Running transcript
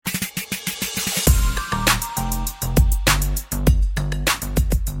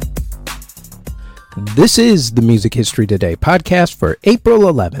This is the Music History Today podcast for April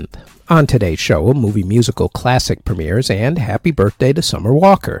 11th. On today's show, a movie musical classic premieres and happy birthday to Summer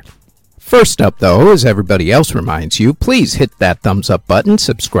Walker. First up, though, as everybody else reminds you, please hit that thumbs up button,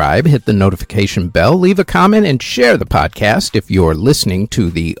 subscribe, hit the notification bell, leave a comment, and share the podcast if you're listening to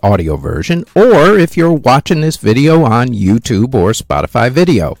the audio version or if you're watching this video on YouTube or Spotify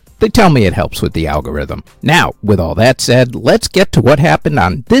video. They tell me it helps with the algorithm. Now, with all that said, let's get to what happened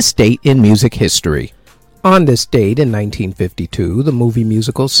on this date in music history. On this date in 1952, the movie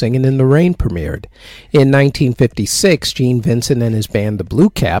musical Singin' in the Rain premiered. In 1956, Gene Vincent and his band The Blue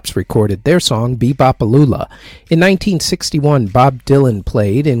Caps recorded their song Be-Bop-A-Lula. In 1961, Bob Dylan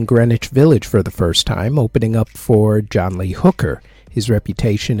played in Greenwich Village for the first time, opening up for John Lee Hooker. His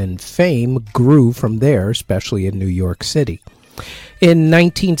reputation and fame grew from there, especially in New York City. In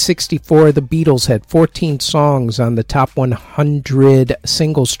 1964, the Beatles had 14 songs on the top 100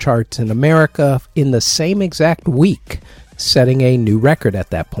 singles charts in America in the same exact week, setting a new record at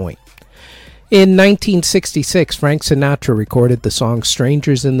that point. In 1966, Frank Sinatra recorded the song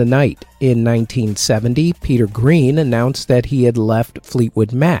Strangers in the Night. In 1970, Peter Green announced that he had left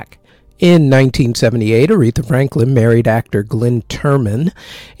Fleetwood Mac. In 1978, Aretha Franklin married actor Glyn Turman.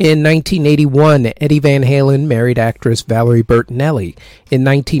 In 1981, Eddie Van Halen married actress Valerie Bertinelli. In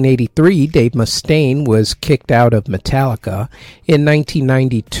 1983, Dave Mustaine was kicked out of Metallica. In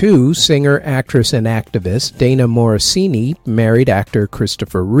 1992, singer, actress, and activist Dana Morosini married actor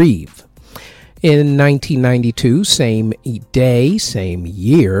Christopher Reeve. In 1992, same day, same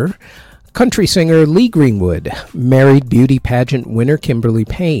year, country singer Lee Greenwood married beauty pageant winner Kimberly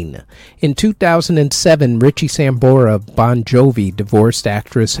Payne. In 2007, Richie Sambora of Bon Jovi divorced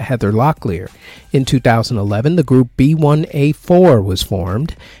actress Heather Locklear. In 2011, the group B1A4 was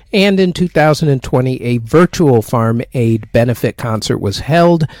formed. And in 2020, a virtual Farm Aid benefit concert was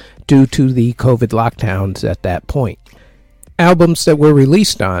held due to the COVID lockdowns at that point. Albums that were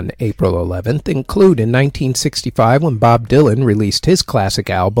released on April 11th include in 1965 when Bob Dylan released his classic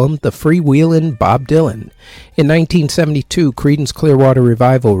album, The Freewheelin' Bob Dylan. In 1972, Creedence Clearwater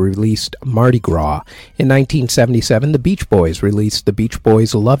Revival released Mardi Gras. In 1977, the Beach Boys released The Beach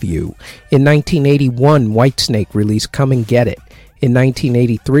Boys Love You. In 1981, Whitesnake released Come and Get It. In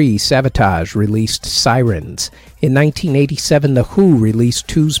 1983, Savatage released Sirens. In 1987, The Who released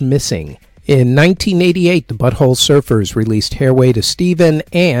Two's Missing. In 1988, the Butthole Surfers released Hairway to Steven,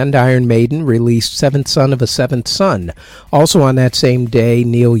 and Iron Maiden released Seventh Son of a Seventh Son. Also on that same day,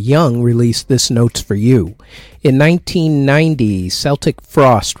 Neil Young released This Note's for You. In 1990, Celtic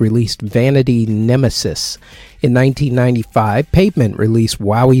Frost released Vanity Nemesis. In 1995, Pavement released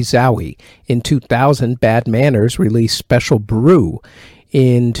Wowie Zowie. In 2000, Bad Manners released Special Brew.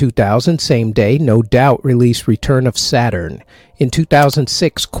 In 2000, same day, No Doubt released Return of Saturn. In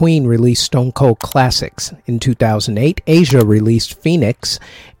 2006, Queen released Stone Cold Classics. In 2008, Asia released Phoenix,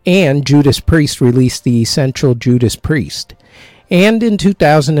 and Judas Priest released The Essential Judas Priest. And in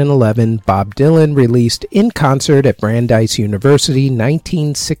 2011, Bob Dylan released In Concert at Brandeis University,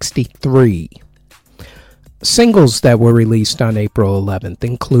 1963. Singles that were released on April 11th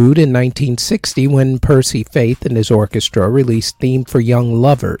include in 1960 when Percy Faith and his orchestra released Theme for Young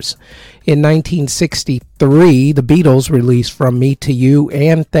Lovers. In 1963, the Beatles released From Me to You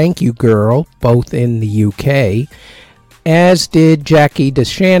and Thank You Girl, both in the UK, as did Jackie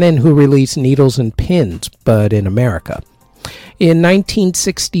DeShannon, who released Needles and Pins, but in America. In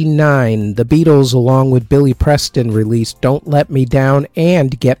 1969, the Beatles, along with Billy Preston, released Don't Let Me Down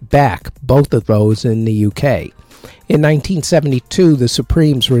and Get Back, both of those in the UK. In 1972, the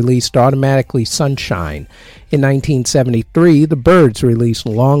Supremes released Automatically Sunshine. In 1973, the Byrds released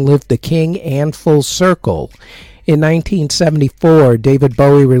Long Live the King and Full Circle. In 1974, David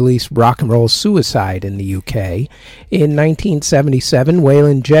Bowie released Rock and Roll Suicide in the UK. In 1977,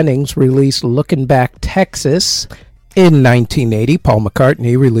 Waylon Jennings released Lookin' Back Texas. In 1980, Paul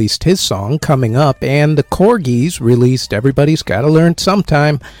McCartney released his song, Coming Up, and the Corgis released Everybody's Gotta Learn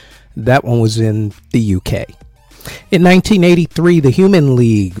Sometime. That one was in the UK. In 1983, the Human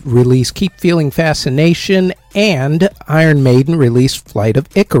League released Keep Feeling Fascination, and Iron Maiden released Flight of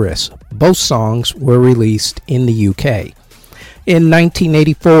Icarus. Both songs were released in the UK. In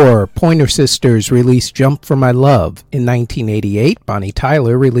 1984, Pointer Sisters released Jump for My Love. In 1988, Bonnie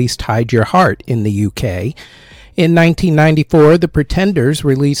Tyler released Hide Your Heart in the UK. In 1994, The Pretenders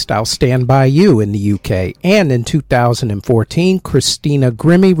released I'll Stand By You in the UK, and in 2014, Christina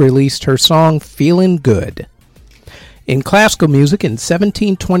Grimmie released her song Feelin' Good. In classical music, in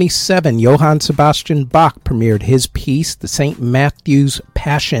 1727, Johann Sebastian Bach premiered his piece, The St. Matthew's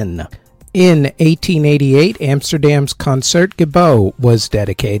Passion. In 1888, Amsterdam's Concertgebouw was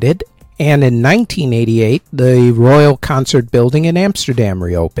dedicated, And in 1988, the Royal Concert Building in Amsterdam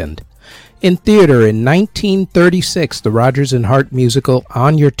reopened. In theater in 1936, the Rodgers and Hart musical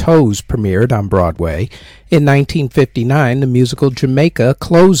On Your Toes premiered on Broadway. In 1959, the musical Jamaica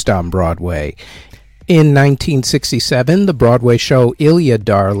closed on Broadway. In 1967, the Broadway show Ilya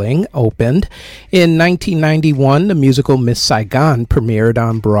Darling opened. In 1991, the musical Miss Saigon premiered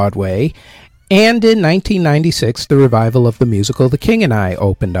on Broadway. And in 1996, the revival of the musical The King and I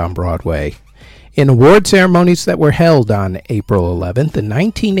opened on Broadway. In award ceremonies that were held on April 11th, in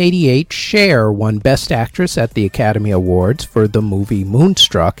 1988, Cher won Best Actress at the Academy Awards for the movie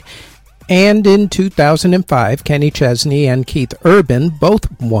Moonstruck. And in 2005, Kenny Chesney and Keith Urban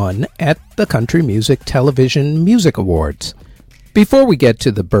both won at the Country Music Television Music Awards. Before we get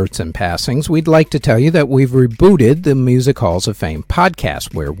to the births and passings, we'd like to tell you that we've rebooted the Music Halls of Fame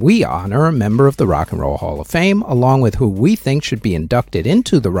podcast, where we honor a member of the Rock and Roll Hall of Fame, along with who we think should be inducted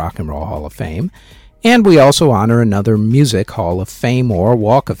into the Rock and Roll Hall of Fame, and we also honor another Music Hall of Fame or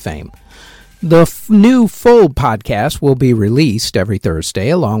Walk of Fame. The new full podcast will be released every Thursday,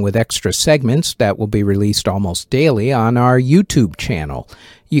 along with extra segments that will be released almost daily on our YouTube channel.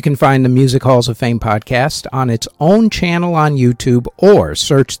 You can find the Music Halls of Fame podcast on its own channel on YouTube, or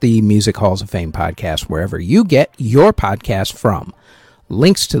search the Music Halls of Fame podcast wherever you get your podcast from.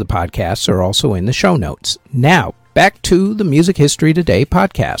 Links to the podcasts are also in the show notes. Now, back to the Music History Today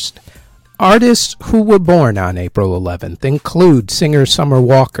podcast. Artists who were born on April 11th include singer Summer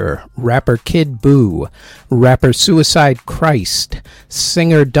Walker, rapper Kid Boo, rapper Suicide Christ,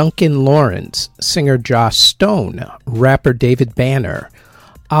 singer Duncan Lawrence, singer Joss Stone, rapper David Banner,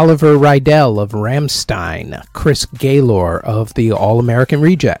 Oliver Rydell of Rammstein, Chris Gaylor of the All-American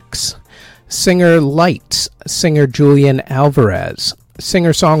Rejects, singer Lights, singer Julian Alvarez,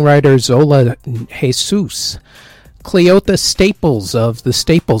 singer-songwriter Zola Jesus, Cleotha Staples of the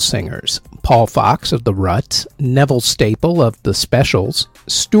Staples Singers, Paul Fox of the Ruts, Neville Staple of the Specials,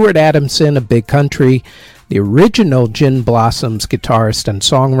 Stuart Adamson of Big Country, the original Gin Blossoms guitarist and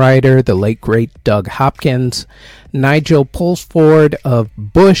songwriter, the late great Doug Hopkins, Nigel Pulsford of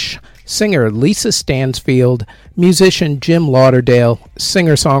Bush, singer Lisa Stansfield, musician Jim Lauderdale,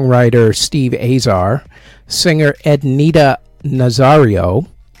 singer-songwriter Steve Azar, singer Ednita Nazario,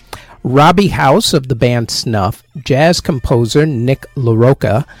 Robbie House of the band Snuff, jazz composer Nick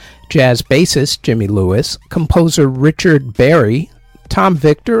LaRocca, jazz bassist Jimmy Lewis, composer Richard Berry, Tom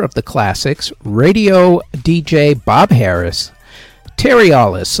Victor of the Classics, radio DJ Bob Harris, Terry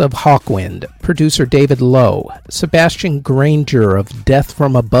Ollis of Hawkwind, producer David Lowe, Sebastian Granger of Death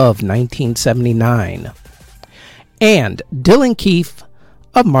from Above 1979, and Dylan Keefe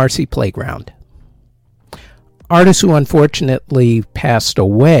of Marcy Playground. Artists who unfortunately passed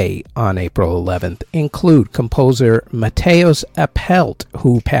away on April 11th include composer Matthäus Appelt,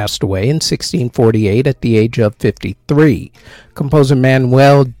 who passed away in 1648 at the age of 53. Composer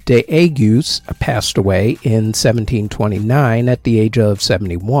Manuel de Agues passed away in 1729 at the age of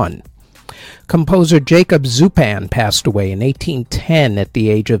 71. Composer Jacob Zupan passed away in 1810 at the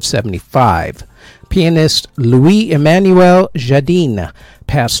age of 75. Pianist Louis-Emmanuel Jardin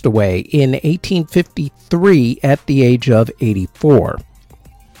passed away in 1853 at the age of 84.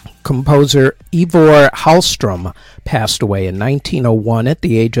 Composer Ivor Hallström passed away in 1901 at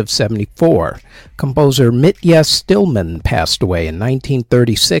the age of 74. Composer Mitya Stillman passed away in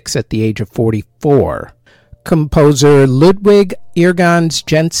 1936 at the age of 44. Composer Ludwig Irgans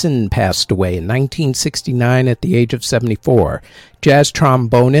Jensen passed away in 1969 at the age of 74. Jazz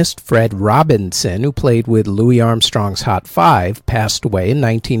trombonist Fred Robinson, who played with Louis Armstrong's Hot Five, passed away in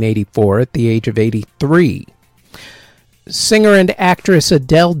 1984 at the age of 83. Singer and actress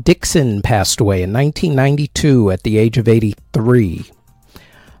Adele Dixon passed away in 1992 at the age of 83.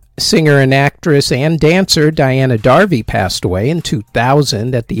 Singer and actress and dancer Diana Darby passed away in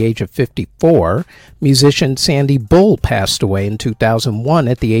 2000 at the age of 54. Musician Sandy Bull passed away in 2001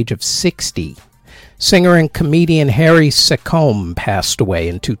 at the age of 60. Singer and comedian Harry Secombe passed away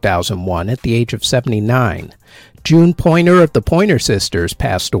in 2001 at the age of 79. June Pointer of the Pointer Sisters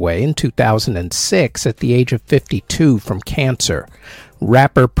passed away in 2006 at the age of 52 from cancer.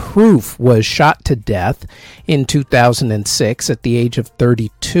 Rapper Proof was shot to death in 2006 at the age of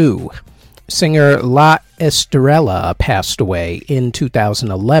 32. Singer La Estrella passed away in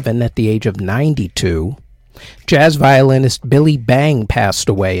 2011 at the age of 92. Jazz violinist Billy Bang passed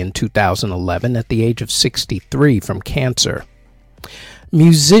away in 2011 at the age of 63 from cancer.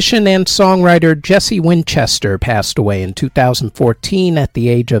 Musician and songwriter Jesse Winchester passed away in 2014 at the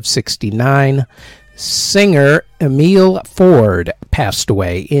age of 69. Singer Emile Ford passed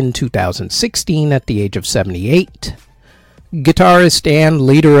away in 2016 at the age of 78. Guitarist and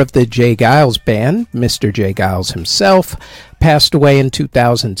leader of the J. Geils Band, Mr. J. Geils himself, passed away in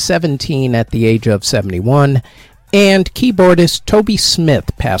 2017 at the age of 71, and keyboardist Toby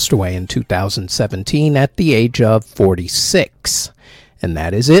Smith passed away in 2017 at the age of 46. And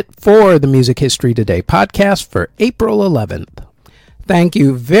that is it for the Music History Today podcast for April 11th. Thank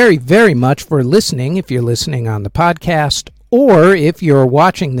you very, very much for listening if you're listening on the podcast, or if you're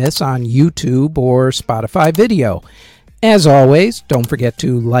watching this on YouTube or Spotify video. As always, don't forget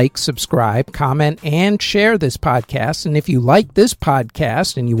to like, subscribe, comment, and share this podcast. And if you like this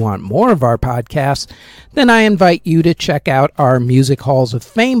podcast and you want more of our podcasts, then I invite you to check out our Music Halls of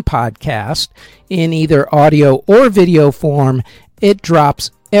Fame podcast in either audio or video form. It drops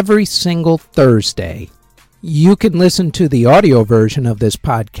every single Thursday. You can listen to the audio version of this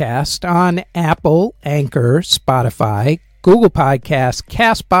podcast on Apple, Anchor, Spotify, Google Podcasts,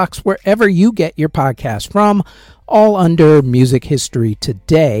 CastBox, wherever you get your podcast from, all under Music History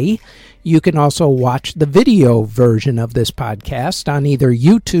Today. You can also watch the video version of this podcast on either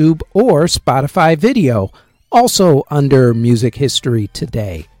YouTube or Spotify Video, also under Music History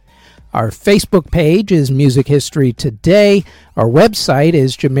Today. Our Facebook page is Music History Today. Our website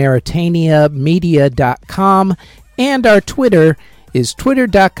is JamaritaniaMedia.com. And our Twitter is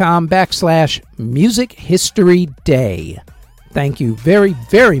twitter.com/Music History Day. Thank you very,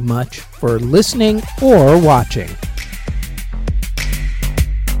 very much for listening or watching.